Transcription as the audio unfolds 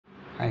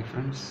Hi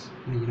friends,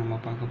 இன்னைக்கு நம்ம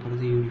பார்க்க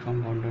போகிறது யூனிஃபார்ம்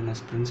boundedness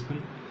principle.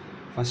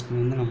 ஃபர்ஸ்ட்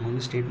வந்து நம்ம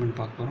வந்து ஸ்டேட்மெண்ட்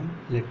பார்க்க போகிறோம்.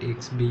 let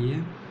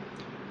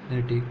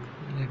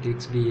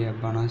x be a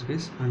Banach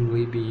space and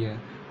y be a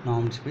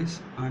norm space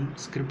and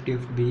script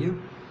f be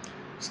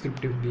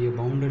a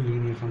bounded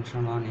linear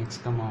function on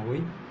x comma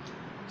y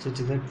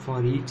such that for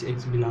each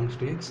x belongs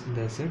to x,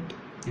 the set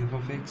f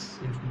of x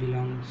f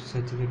belongs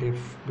such that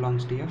f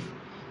belongs to f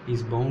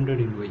is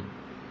bounded in y.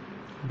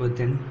 But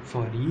then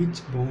for each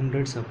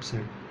bounded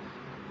subset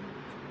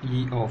E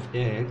of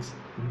x,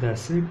 the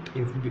set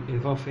f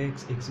of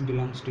x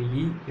belongs to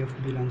E, f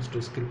belongs to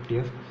script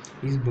f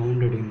is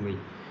bounded in y.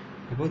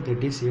 About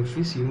that is f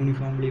is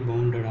uniformly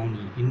bounded on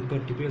E. In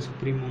particular,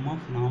 supremum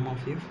of norm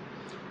of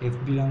f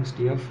belongs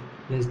to f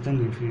less than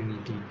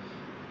infinity.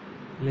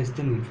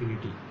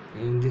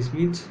 And this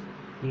means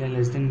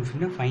less than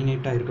infinity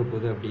ஃபைனைட்டாக இருக்க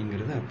போகுது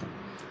அப்படிங்கிறது அர்த்தம்.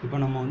 இப்போ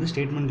நம்ம வந்து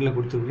ஸ்டேட்மெண்ட்டில்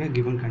கொடுத்துருக்குற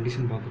given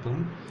condition பார்க்க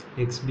போகிறோம்.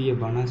 X B A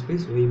Banach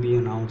space, Y B A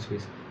norm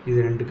space, இது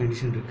ரெண்டு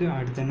கண்டிஷன் இருக்குது.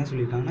 அடுத்து என்ன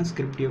சொல்லியிருக்காங்கன்னா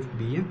script F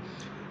B A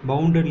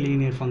bounded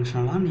linear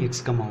functional on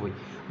X comma Y.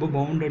 இப்போ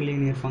bounded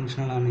linear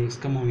functional on X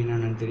comma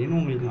என்னென்னு தெரியணும்.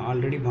 உங்களுக்கு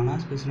ஆல்ரெடி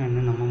Banach ஸ்பேஸ்னால்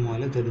என்ன நம்ம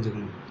முதல்ல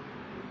தெரிஞ்சுக்கணும்.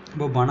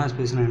 இப்போ Banach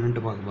ஸ்பேஸ்னால்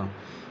என்னென்ட்டு பார்க்க போகிறோம்.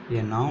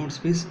 A norm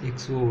space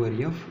x over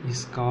f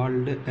is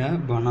called a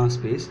Banach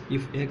space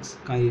if x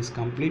is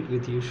complete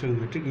with usual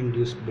metric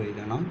induced by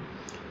the norm.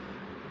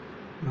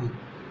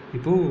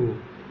 இப்போது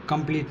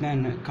கம்ப்ளீட்னா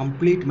என்ன,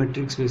 கம்ப்ளீட்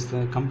மெட்ரிக் ஸ்பேஸ்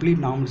தான்,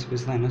 கம்ப்ளீட் நார்மல்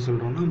ஸ்பேஸ் தான் என்ன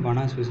சொல்கிறோம்னா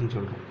Banach ஸ்பேஸ்னு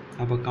சொல்கிறோம்.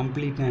 அப்போ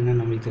கம்ப்ளீட்னா என்ன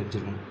நம்மளுக்கு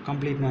தெரிஞ்சுக்கணும்.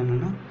 கம்ப்ளீட்னா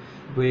என்னென்னா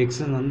இப்போ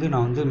எக்ஸுன்னு வந்து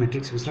நான் வந்து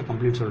மெட்ரிக் ஸ்பேஸில்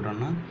கம்ப்ளீட்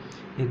சொல்கிறேன்னா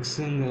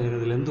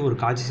எக்ஸுங்கிறதுலேருந்து ஒரு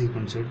காட்சி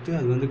சீக்வன்ஸ் எடுத்து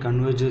அது வந்து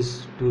converges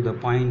to the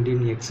point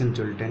in எக்ஸ்ன்னு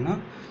சொல்லிட்டேன்னா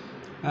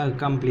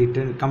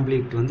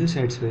கம்ப்ளீட் வந்து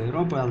சாட்டிஸ்ஃபை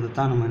ஆகிரும். அப்போ அதை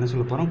தான் நம்ம என்ன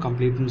சொல்ல போகிறோம்,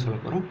 கம்ப்ளீட்னு சொல்ல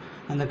போகிறோம்.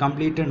 அந்த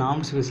கம்ப்ளீட்டு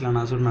நார்ம் ஸ்பேஸில்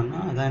நான் சொன்னேன்னா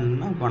அதான்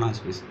என்னென்னா Banach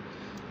ஸ்பேஸ்.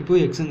 இப்போது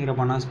எக்ஸுங்கிற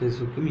Banach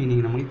ஸ்பேஸுக்கு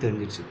மீனிங் நம்மளுக்கு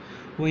தெரிஞ்சிருச்சு.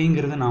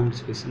 ஒய்ங்கிறது normal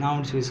space.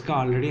 Normal ஸ்பேஸ்க்கு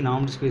already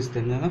normal space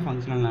தெரிஞ்சால் தான்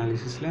ஃபங்க்ஷனல்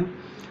அனாலிசிஸில்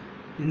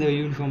இந்த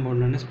யூனிஃபார்ம்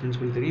பவுண்டட்னஸ்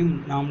பிரின்சிபல் தெரியும்.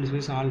 நார்மல்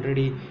ஸ்பேஸ்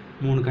ஆல்ரெடி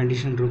 3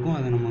 கண்டிஷன் இருக்கும்,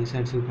 அதை நம்ம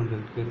சாட்டிஸ்ஃபை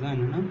பண்ணுறதுக்கு பேர் தான்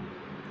என்னென்னா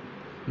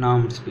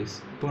நார்மல் ஸ்பேஸ்.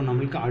 இப்போது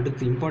நம்மளுக்கு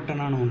அடுத்து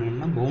இம்பார்ட்டண்டான ஒன்று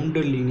என்னென்னா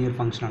பவுண்டட் லீனியர்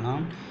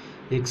ஃபங்க்ஷனலாக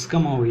எக்ஸ்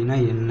கமா ஒய்னா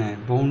என்ன,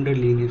 பவுண்டட்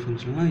லீனியர்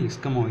ஃபங்க்ஷனலாக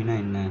எக்ஸ் கமா ஒய்னா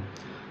என்ன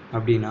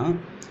அப்படின்னா,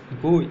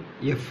 இப்போது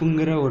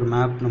எஃப்ங்கிற ஒரு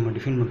மேப் நம்ம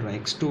டிஃபைன் பண்ணுறோம்.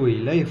 X to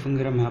while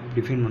எஃப்ங்கிற map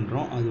define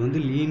பண்ணுறோம். அது வந்து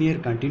லீனியர்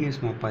கண்டினியூஸ்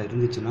மேப்பாக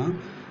இருந்துச்சுன்னா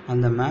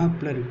அந்த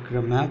மேப்பில் இருக்கிற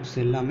மேப்ஸ்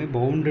எல்லாமே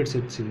bounded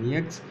sets in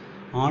X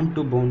on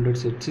to bounded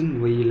sets இன்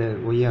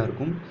ஒய்யாக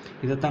இருக்கும்.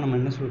 இதைத்தான் நம்ம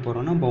என்ன சொல்ல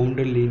போகிறோம்னா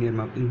பவுண்டட் லீனியர்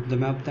மேப். இந்த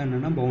மேப் தான்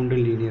என்னென்னா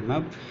பவுண்டட் லீனியர்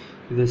மேப்.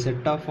 இது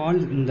செட் ஆஃப்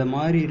ஆல் இந்த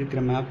மாதிரி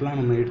இருக்கிற மேப்லாம்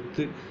நம்ம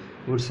எடுத்து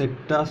ஒரு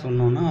செட்டாக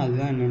சொன்னோன்னா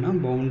அதுதான் என்னென்னா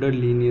bounded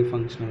linear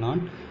functional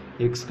on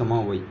X comma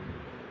Y.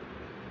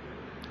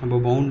 அப்போ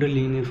bounded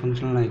linear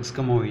functional on X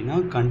comma ஒய்னா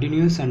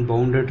continuous and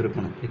bounded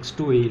இருக்கணும். எக்ஸ்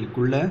டு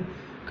ஒய்க்குள்ளே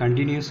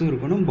கண்டினியூஸும்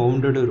இருக்கணும்,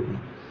 பவுண்டடும்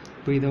இருக்கணும்.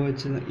 இப்போ இதை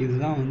வச்சு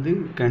இதுதான் வந்து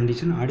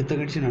கண்டிஷன். அடுத்த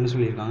கண்டிஷன் என்ன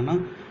சொல்லியிருக்காங்கன்னா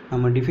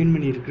நம்ம டிஃபைன்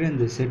பண்ணியிருக்கிற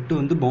இந்த செட்டு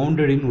வந்து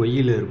பவுண்டட் இன்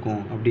ஒய்யில்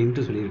இருக்கும்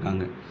அப்படின்ட்டு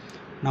சொல்லியிருக்காங்க.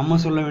 நம்ம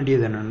சொல்ல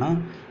வேண்டியது என்னென்னா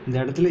இந்த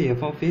இடத்துல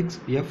F of X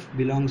F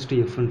belongs to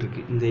எஃப்னு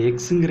இருக்குது. இந்த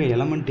எக்ஸுங்கிற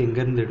எலமெண்ட்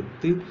எங்கேருந்து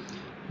எடுத்து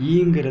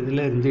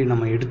ஈங்கிறதுல இருந்து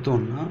நம்ம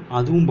எடுத்தோம்னா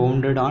அதுவும்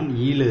பவுண்டட் ஆன்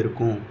ஈயில்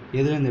இருக்கும்.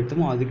 எதுலேருந்து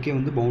எடுத்தோமோ அதுக்கே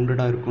வந்து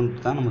பவுண்டடாக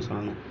இருக்கும்னு தான் நம்ம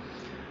சொல்லணும்.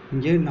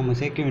 இங்கே நம்ம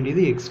சேர்க்க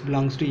வேண்டியது எக்ஸ்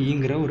பிலாங்ஸ் டு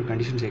ஈங்கிற ஒரு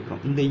கண்டிஷன்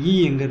சேர்க்குறோம். இந்த இ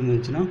எங்கே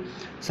இருந்துச்சுன்னா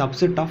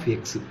subset of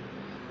x,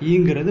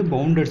 ஈங்கிறது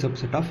bounded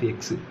subset of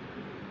x.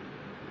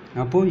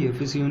 அப்போது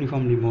F is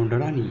uniformly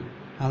bounded on இ,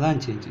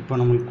 அதான் சேஞ்ச். இப்போ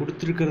நம்மளுக்கு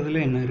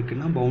கொடுத்துருக்கிறதுல என்ன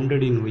இருக்குன்னா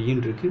பவுண்டட் இன்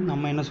ஒய்ன்னு இருக்குது.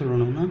 நம்ம என்ன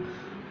சொல்லணும்னா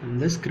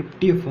அந்த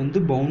ஸ்கிரிப்ட் எஃப்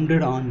வந்து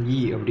பவுண்டட் ஆன் இ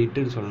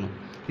அப்படின்ட்டு சொல்லணும்.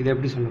 இதை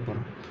எப்படி சொல்ல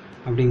போகிறோம்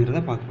அப்படிங்கிறத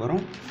பார்க்க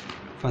போகிறோம்.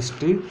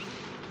 ஃபஸ்ட்டு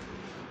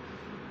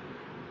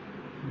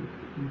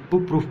இப்போ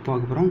ப்ரூஃப்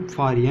பார்க்க போகிறோம்.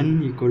 For n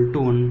equal to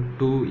 1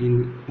 2 in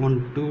 1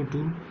 2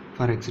 2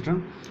 for extra.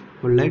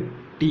 இப்போ லெட்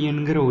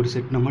டிஎன்கிற ஒரு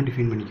செட் நம்ம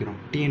டிஃபைன் பண்ணிக்கிறோம்.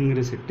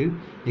 டிஎன்கிற set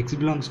X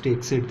belongs to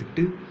X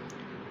எடுத்துக்கிட்டு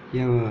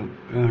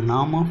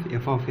norm of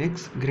F of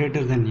X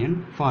greater than N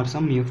for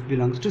some F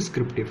belongs to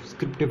script F.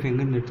 Script F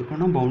எங்கேருந்து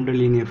எடுத்துக்கோன்னா bounded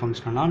linear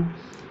functional on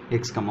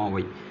X comma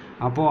Y.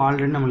 அப்போது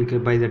already நம்மளுக்கு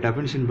by the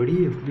definition படி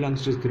F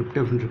belongs to script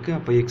எஃப்னு இருக்குது.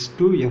 அப்போ X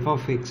to F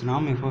of X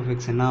நாம் F of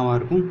X என்னவாக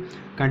இருக்கும்,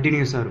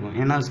 கண்டினியூஸாக இருக்கும்.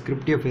 ஏன்னா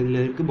ஸ்கிரிப்ட் எஃப் எதில்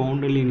இருக்குது,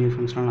 bounded linear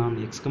functional on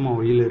X comma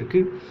ஒய்யில்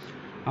இருக்குது.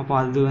 அப்போ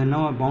அது என்ன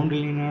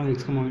bounded linear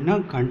X comma ஒய்னா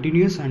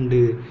continuous and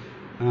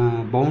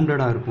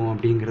பவுண்டடாக இருக்கும்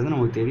அப்படிங்கிறது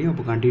நமக்கு தெரியும்.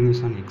 அப்போ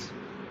கண்டினியூஸ் ஆன் எக்ஸ்.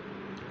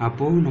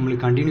 அப்போது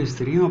நம்மளுக்கு கண்டினியூஸ்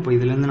தெரியும். அப்போ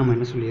இதுலேருந்து நம்ம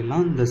என்ன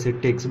சொல்லிடலாம், இந்த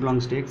set X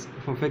belongs to X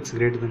F of X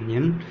greater than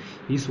N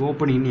is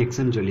open in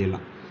எக்ஸ்ன்னு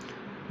சொல்லிடலாம்.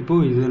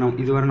 இப்போது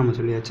இதுவரை நம்ம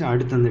சொல்லியாச்சு.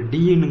 அடுத்து அந்த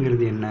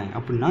டிஎன்னுங்கிறது என்ன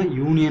அப்படின்னா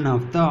union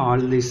of the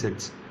all the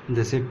sets.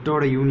 இந்த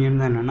செட்டோட யூனியன்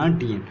தான் என்னென்னா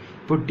டிஎன்.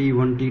 இப்போ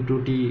T1 T2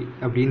 T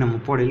அப்படின்னு நம்ம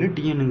போடையில்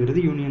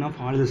டிஎன்னுங்கிறது union of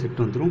all the set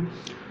வந்துடும்.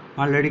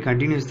 ஆல்ரெடி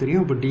கண்டினியூஸ்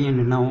தெரியும். அப்போ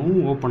டிஎன்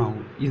என்னவாகும், ஓப்பன்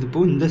ஆகும். இது இப்போ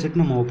இந்த செட்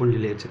நம்ம ஓப்பன்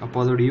சொல்லியாச்சு. அப்போ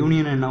அதோட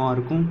யூனியன் என்னவாக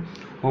இருக்கும்,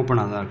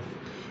 ஓப்பனாக தான் இருக்கும்.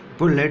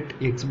 இப்போ let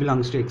X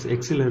belongs to X,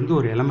 எக்ஸிலேருந்து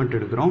ஒரு எலமெண்ட்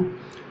எடுக்கிறோம்.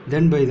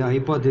 தென் பை த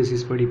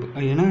ஹைபாதேசிஸ் படி,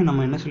 ஏன்னா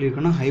நம்ம என்ன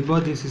சொல்லியிருக்கோம்னா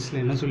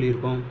ஹைபாதேசிஸில் என்ன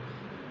சொல்லியிருக்கோம்,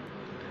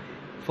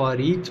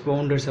 ஃபார் ஈச்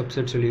பவுண்டட்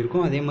சப்செட்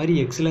சொல்லியிருக்கோம். அதே மாதிரி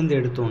எக்ஸ்லேருந்து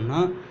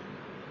எடுத்தோம்னா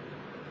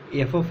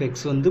எஃப் ஆஃப்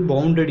எக்ஸ் வந்து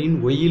பவுண்டட் இன்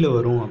ஒய்யில்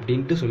வரும்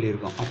அப்படின்ட்டு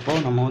சொல்லியிருக்கோம். அப்போ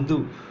நம்ம வந்து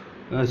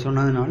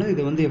சொன்னதுனால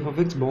இது வந்து F of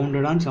X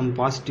bounded on some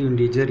positive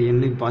integer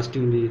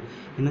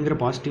என்னங்கிற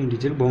பாசிட்டிவ்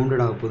இன்டீஜர்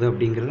பவுண்டட் ஆக போகுது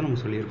அப்படிங்கிறத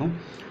நம்ம சொல்லியிருக்கோம்.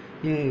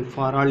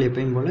 ஃபார் ஆல்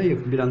எப்பயும் போல்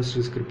F belongs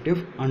to script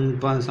F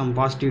and some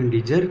positive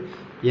integer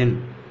என்.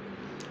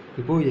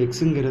 இப்போது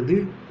எக்ஸுங்கிறது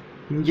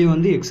இங்கே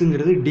வந்து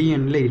எக்ஸுங்கிறது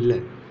டிஎன்ல இல்லை.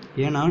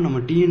 ஏன்னா நம்ம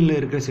டிஎன்ல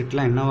இருக்கிற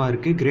செட்லாம் என்னவா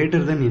இருக்குது,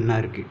 கிரேட்டர் தென் என்ன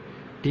இருக்குது.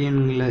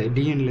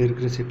 டிஎன்ல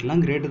இருக்கிற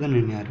செட்லாம் கிரேட்டர் தென்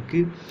என்ன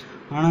இருக்குது.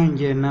 ஆனால்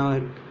இங்கே என்னவா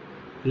இருக்குது,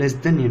 less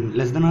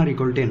than R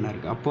equal to என்ன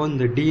இருக்குது. அப்போது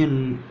இந்த டிஎன்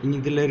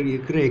இதில்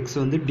இருக்கிற எக்ஸ்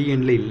வந்து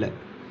டிஎன்ல இல்லை.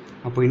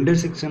 அப்போ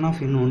intersection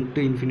of n 1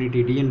 to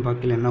infinity TN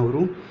பார்க்கல என்ன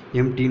வரும்,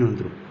 எம்டின்னு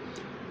வந்துடும்.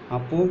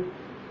 அப்போது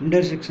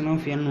intersection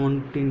of n 1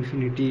 to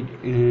infinity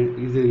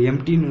இது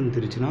எம்டின்னு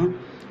வந்துருச்சுன்னா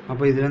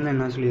அப்போ இதுலேருந்து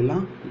என்ன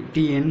சொல்லிடலாம்,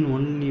 tn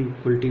 1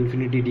 equal to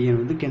infinity dn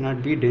வந்து cannot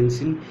be dense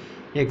in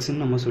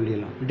xன்னு நம்ம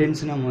சொல்லிடலாம்.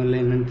 டென்ஸ்னா முதல்ல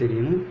என்னன்னு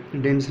தெரியணும்.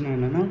 டென்ஸ்னா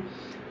என்னென்னா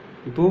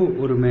இப்போது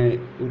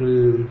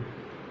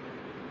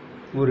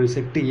ஒரு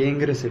செட்டு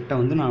ஏங்கிற செட்டை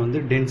வந்து நான் வந்து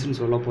டென்ஸ்ன்னு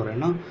சொல்ல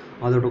போகிறேன்னா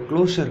அதோட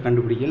க்ளோஷர்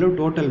கண்டுபிடிக்கல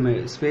டோட்டல்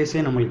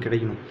ஸ்பேஸே நம்மளுக்கு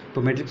கிடைக்கணும்.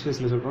 இப்போ மெட்ரிக்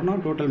ஸ்பேஸில் சொல்கிறோன்னா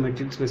டோட்டல்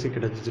மெட்ரிக் ஸ்பேஸே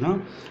கிடச்சிச்சின்னா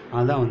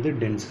அதான் வந்து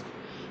டென்ஸ்.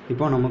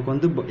 இப்போ நமக்கு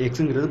வந்து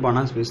எக்ஸுங்கிறது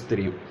பனா ஸ்பேஸ்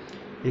தெரியும்.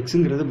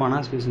 எக்ஸுங்கிறது பனா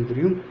ஸ்பேஸ்னு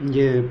தெரியும்.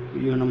 இங்கே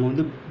நம்ம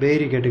வந்து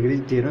பேரி கேட்டகரி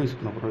தியரம் யூஸ்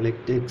பண்ண போகிறோம்.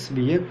 Let X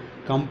B A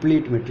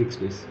complete metric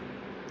space.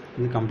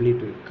 இது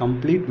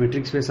கம்ப்ளீட்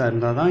மெட்ரிக் ஸ்பேஸாக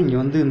இருந்தால் தான் இங்கே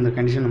வந்து இந்த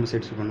கண்டிஷன் நம்ம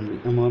செட்டிஸ்ஃபை பண்ண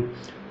முடியும். நம்ம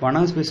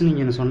பனா ஸ்பேஸ்னு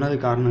இங்கே என்ன சொன்னது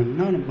காரணம்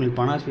என்னன்னா நம்மளுக்கு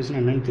பனா ஸ்பேஸ்னு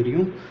என்னென்னு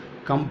தெரியும்,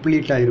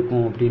 கம்ப்ளீட்டாக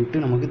இருக்கும்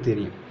அப்படின்ட்டு நமக்கு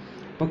தெரியும்.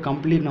 இப்போ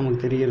கம்ப்ளீட் நமக்கு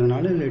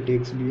தெரியறதுனால let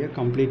X B A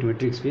complete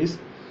metric space.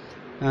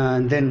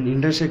 Then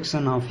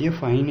intersection of a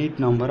finite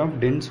number of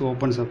dense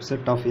open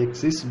subset of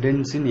x is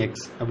dense in x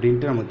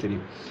அப்படின்ட்டு நமக்கு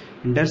தெரியும்.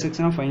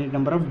 Intersection of finite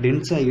number of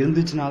டென்ஸாக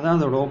இருந்துச்சுன்னா தான்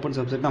அதோட ஓப்பன்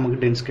சப்செட் நமக்கு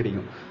tense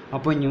கிடைக்கும்.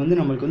 அப்போ இங்கே வந்து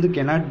நம்மளுக்கு வந்து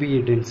cannot be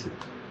a dense.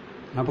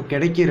 அப்போ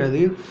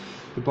கிடைக்கிறது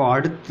இப்போ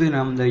அடுத்து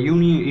நம்ம இந்த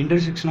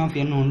intersection of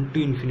n 1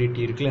 to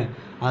infinity இருக்குல்ல,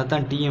 அதை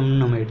தான் டிஎம்னு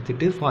நம்ம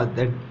எடுத்துகிட்டு for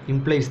that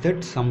implies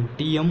that some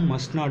DM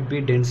must not be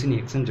tense இன்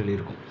எக்ஸ்ன்னு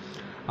சொல்லியிருக்கோம்.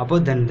 அப்போ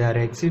தென்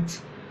தேர் exits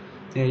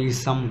is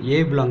some a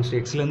belongs to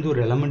xலேருந்து ஒரு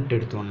எலமெண்ட்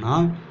எடுத்தோம்னா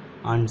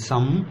and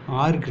some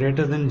are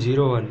greater than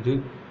 0 வந்து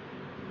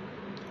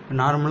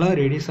நார்மலாக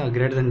ரேடியஸ்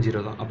கிரேட்டர் தென்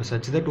 0 தான். அப்போ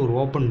சச் தட் ஒரு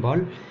ஓப்பன்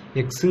பால்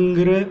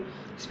எக்ஸுங்கிற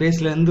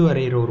ஸ்பேஸ்லேருந்து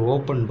வரைகிற ஒரு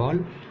ஓப்பன்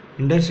பால்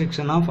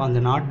இன்டர்செக்ஷன் ஆஃப்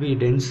அந்த நாட் பி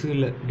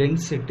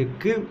டென்ஸ்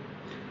செட்டுக்கு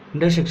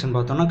இன்டர்செக்ஷன்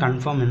பார்த்தோம்னா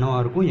கன்ஃபார்ம்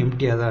என்னவாக இருக்கும்,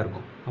 எம்டியாக தான்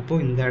இருக்கும்.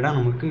 அப்போது இந்த இடம்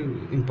நமக்கு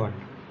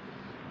இம்பார்ட்டன்ட்.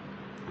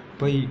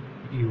 இப்போ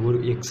ஒரு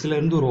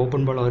எக்ஸ்லேருந்து ஒரு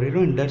ஓப்பன் பால்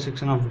வரைகிறோம்,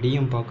 இன்டர்செக்ஷன் ஆஃப்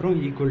டிஎம் பார்க்குறோம்,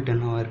 ஈக்குவல் டு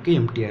என்னவாக இருக்குது,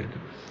 எம்டியாக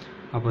இருக்குது.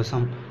 அப்போ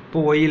இப்போ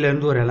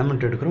ஒய்லேருந்து ஒரு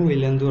எலமெண்ட் எடுக்கிறோம்,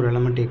 ஒய்லேருந்து ஒரு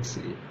எலமெண்ட்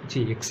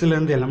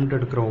எக்ஸ்லேருந்து எலமெண்ட்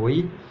எடுக்கிறோம் ஒய்,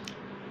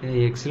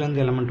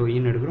 எக்ஸ்லேருந்து எலமெண்ட்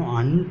ஒய்ன்னு எடுக்கிறோம்.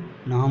 அண்ட்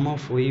நாம்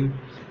of Y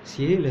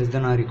C less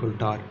than R equal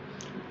to R,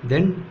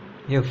 then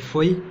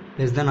FY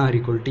less than R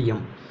equal to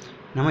M.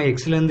 நம்ம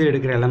எக்ஸ்லேருந்து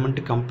எடுக்கிற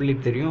எலமெண்ட்டு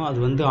கம்ப்ளீட் தெரியும். அது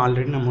வந்து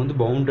ஆல்ரெடி நம்ம வந்து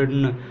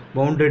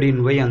பவுண்டட்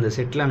இன் ஒய் அந்த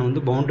செட்டில்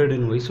வந்து பவுண்டட்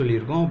இன் ஒய்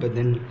சொல்லியிருக்கோம். அப்போ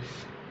தென்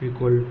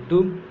ஈக்குவல் டு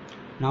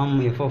நாம்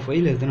F of Y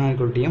less than R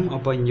equal to M.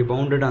 அப்போ இங்கே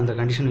பவுண்டட் அந்த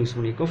கண்டிஷன் யூஸ்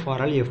பண்ணிக்கோ.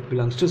 For all F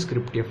belongs to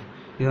script F.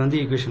 இது வந்து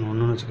ஈக்குவேஷன்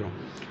 1ன்னு வச்சுக்கிறோம்.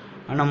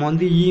 நம்ம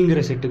வந்து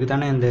ஈங்கிற செட்டுக்கு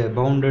தானே இந்த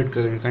பவுண்டட்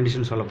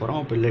கண்டிஷன் சொல்ல போகிறோம்.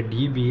 அப்போ இல்லை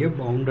DBA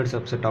bounded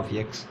subset of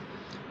X.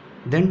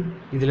 தென்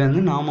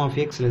இதுலேருந்து நாம் of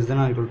X less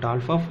than R equal to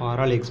alpha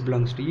for all X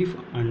belongs to if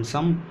and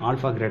some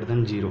alpha greater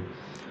than 0.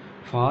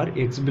 For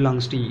X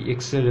belongs to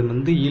எக்ஸில்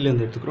வந்து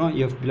ஈலேருந்து எடுத்துக்கிறோம்,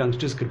 எஃப்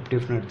பிலாங்ஸ் டு ஸ்கிரிப்ட்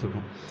எஃப்னு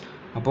எடுத்துக்கிறோம்.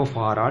 அப்போது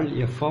for all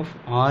F of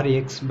R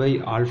X by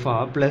alpha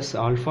plus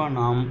alpha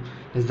நாம்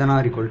less than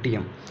R equal to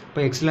M. இப்போ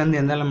எக்ஸ்லேருந்து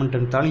எந்த element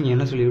எடுத்தாலும் இங்கே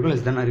என்ன சொல்லியிருக்கோம்,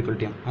 less than R equal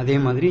to M. அதே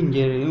மாதிரி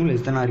இங்கேயும்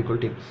less than R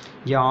equal to M.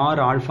 இங்கே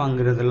ஆர்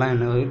ஆல்ஃபாங்கிறதெல்லாம்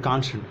என்ன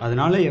கான்ஸ்டன்ட்,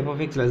 அதனால F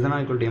of X less than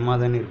R equal to எம்மாக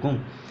தானே இருக்கும்.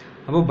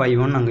 அப்போ பை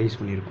 1 அங்கே யூஸ்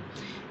பண்ணியிருக்கோம்.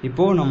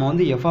 இப்போது நம்ம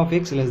வந்து F of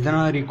X less than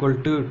R equal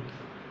to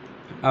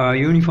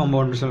uniform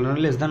boundary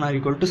சொல்லணும், less than R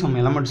equal to some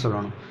element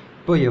சொல்லணும்.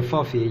 இப்போ F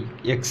of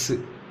X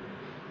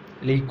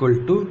equal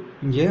to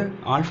இங்கே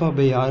ஆல்ஃபா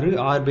பை ஆறு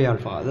ஆர் பை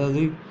ஆல்ஃபா,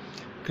 அதாவது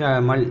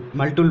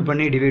மல்டிபிள்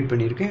பண்ணி டிவைட்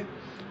பண்ணியிருக்கேன்.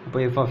 அப்போ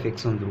எஃப் ஆஃப்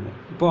எக்ஸ் வந்துருக்கும்.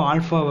 இப்போது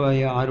ஆல்ஃபா பை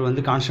ஆர்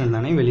வந்து கான்ஸ்டன்ட்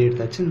தானே, வெளியே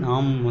எடுத்தாச்சு.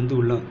 நாம் வந்து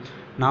உள்ள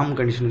நாம்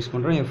கண்டிஷன் யூஸ்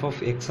பண்ணுறோம், F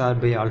of X R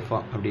by alpha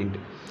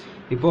அப்படின்ட்டு.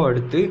 இப்போது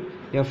அடுத்து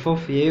எஃப்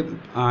ஆஃப் ஏ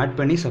ஆட்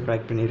பண்ணி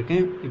சப்ராக்ட்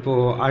பண்ணியிருக்கேன்.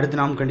 இப்போது அடுத்து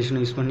நாம் கண்டிஷன்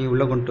யூஸ் பண்ணி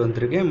உள்ளே கொண்டு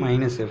வந்திருக்கேன்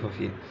மைனஸ் எஃப் ஆஃப்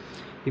ஏ.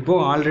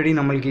 இப்போது ஆல்ரெடி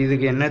நம்மளுக்கு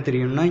இதுக்கு என்ன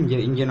தெரியும்னா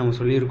இங்கே நம்ம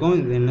சொல்லியிருக்கோம்,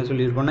 இது என்ன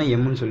சொல்லியிருக்கோம்னா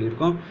எம்னு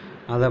சொல்லியிருக்கோம்,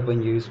 அதை அப்போ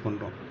இங்கே யூஸ்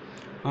பண்ணுறோம்.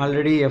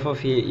 ஆல்ரெடி எஃப்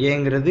ஆஃப்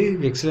ஏங்கிறது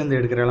எக்ஸ்லேருந்து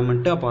எடுக்கிற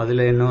எலமெண்ட்டு, அப்போ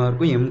அதில் என்னவாக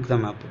இருக்கும், எம்க்கு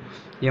தான் மேப்பு.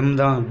 எம்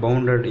தான்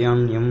பவுண்டட்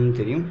எம்னு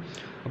தெரியும்.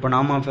 அப்போ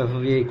நாம் of F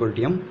of A equal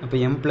to M. அப்போ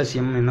எம் ப்ளஸ்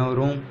எம் என்ன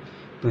வரும்,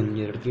 இப்போ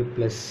இங்கே இடத்துல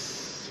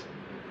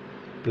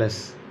ப்ளஸ்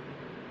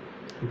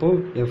இப்போது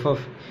F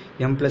of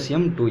M plus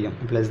M 2m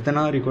less than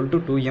R equal to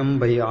 2m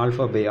by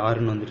alpha by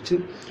ஆர்னு வந்துருச்சு.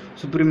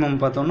 சுப்ரீமம்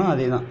பார்த்தோம்னா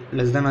அதே தான்,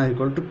 less than R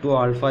equal to 2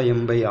 alpha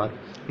M by R.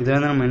 இதில்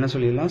வந்து நம்ம என்ன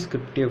சொல்லிடலாம்,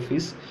 script F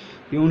is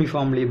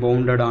uniformly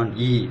bounded on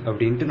இ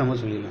அப்படின்ட்டு நம்ம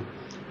சொல்லிடலாம்.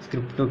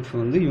 ஸ்கிரிப்ட்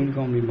வந்து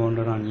யூனிஃபார்ம்லி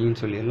பவுண்டட் ஆன் ஈன்னு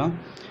சொல்லிடலாம்.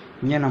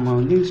 இங்கே நம்ம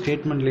வந்து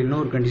ஸ்டேட்மெண்ட்டில்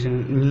இன்னொரு கண்டிஷன்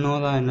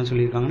இன்னொரு என்ன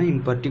சொல்லியிருக்காங்கன்னா,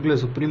 in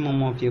particular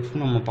supremum of F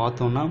நம்ம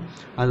பார்த்தோன்னா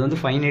அது வந்து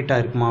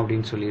ஃபைனைட்டாக இருக்குமா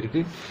அப்படின்னு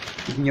சொல்லியிருக்கு.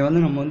 இங்கே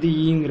வந்து நம்ம வந்து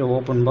ஈங்கிற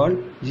ஓப்பன் பால்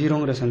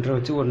 0ங்கிற சென்டரை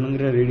வச்சு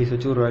 1ங்கிற ரேடியஸ்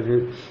வச்சு ஒரு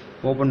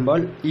ஓப்பன்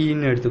பால்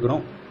ஈன்னு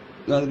எடுத்துக்கிறோம்.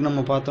 அதுக்கு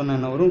நம்ம பார்த்தோன்னா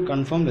என்ன வரும்,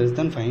 கன்ஃபார்ம் லெஸ்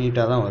தென்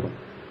ஃபைனைட்டாக தான் வரும்.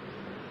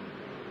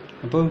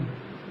 அப்போ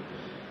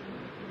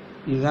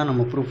இதுதான்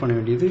நம்ம ப்ரூவ் பண்ண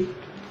வேண்டியது.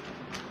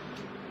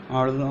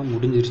 அவ்வளோதான்,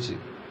 முடிஞ்சிருச்சு.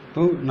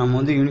 இப்போது நம்ம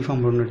வந்து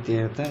யூனிஃபார்ம் பவுண்டட்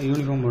தியரத்தை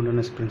யூனிஃபார்ம்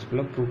பவுண்டட்னஸ்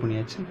பிரின்சிபலை ப்ரூவ்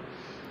பண்ணியாச்சு.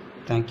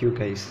 Thank you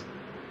guys.